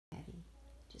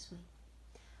Just wait.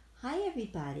 Hi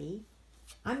everybody.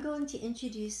 I'm going to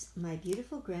introduce my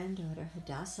beautiful granddaughter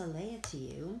Hadassah Leah to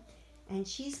you, and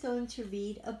she's going to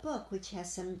read a book which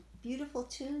has some beautiful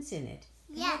tunes in it.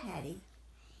 Go ahead, Hattie.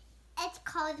 It's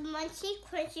called Munchy,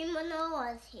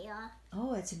 Menorahs here.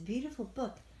 Oh, it's a beautiful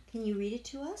book. Can you read it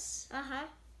to us?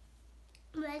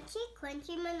 Munchy,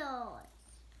 Menorahs.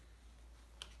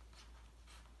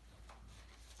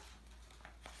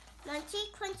 Munchy,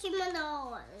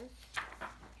 Menorahs.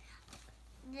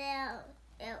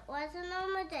 It was a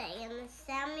normal day, and the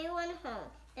family went home.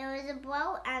 There was a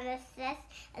bowl and a cess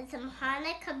and some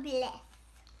Hanukkah bliss.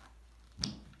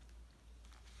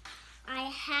 I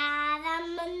had a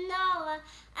menorah.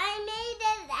 I made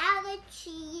it out of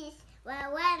cheese.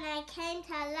 Well, when I came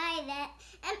to light it,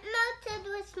 it melted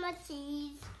with my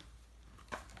cheese.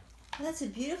 Well, that's a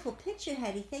beautiful picture,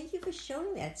 Hattie. Thank you for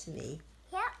showing that to me.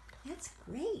 Yep. That's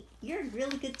great. You're a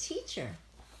really good teacher.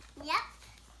 Yep.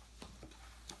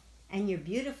 And you're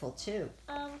beautiful, too.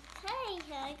 Okay,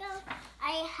 here I go.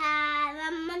 I had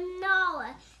a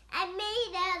menorah. I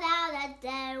made it out of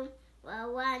dough.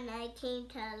 Well, when I came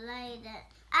to light it,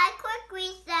 I quickly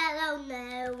said, oh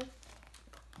no.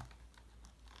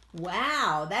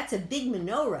 Wow, that's a big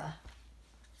menorah.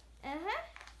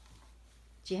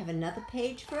 Do you have another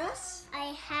page for us?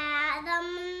 I had a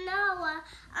menorah.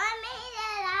 I made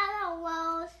it out of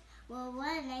rolls. Well,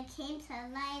 when I came to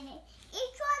light it,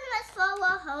 each one was full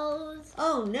of holes.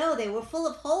 Oh no, they were full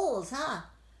of holes, huh?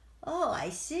 Oh, I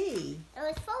see. It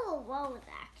was full of rolls,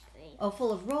 actually. Oh,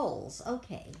 full of rolls.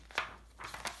 Okay.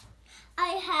 I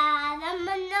had a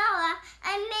menorah.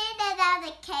 I made it out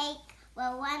of cake.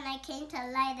 Well, when I came to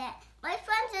light it, my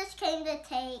friends just came to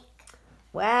take.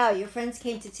 Wow, your friends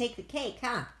came to take the cake,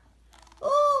 huh?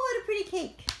 Oh, what a pretty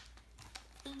cake.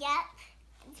 Yep,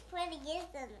 it's pretty,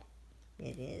 isn't it?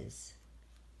 It is.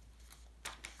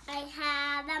 I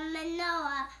had a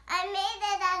menorah. I made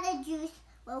it out of juice.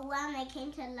 Well, when I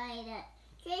came to light it,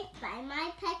 drank by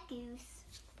my pet goose.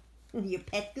 Your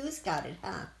pet goose got it,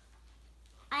 huh?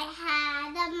 I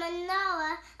had a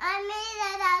menorah. I made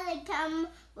it out of gum.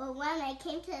 Well, when I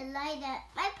came to light it,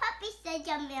 my puppy said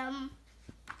yum yum.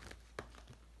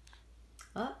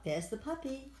 Oh, there's the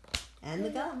puppy and the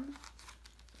gum.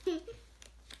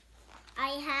 I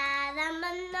had a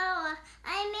menorah.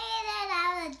 I made it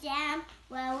out of jam.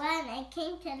 Well, when I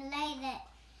came to light it,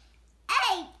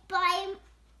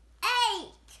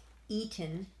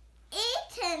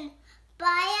 Eaten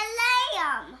by a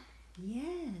lamb.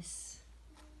 Yes.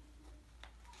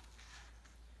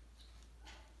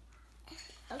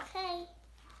 Okay,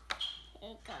 here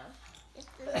you go. Just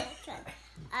the next one.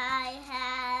 I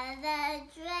had a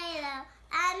dreidel.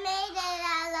 I made it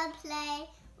out of clay.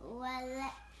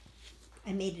 Well,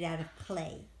 I made it out of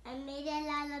clay. I made it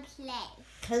out of clay.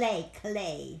 Clay.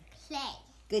 Clay.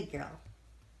 Good girl.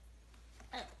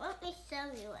 Let me show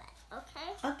you it,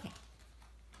 okay? Okay.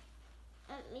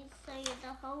 Let me show you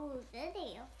the whole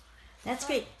video. That's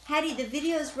great. Hattie, the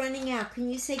video is running out. Can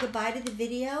you say goodbye to the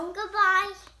video?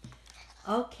 Goodbye.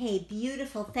 Okay,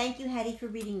 beautiful. Thank you, Hattie, for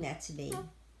reading that to me.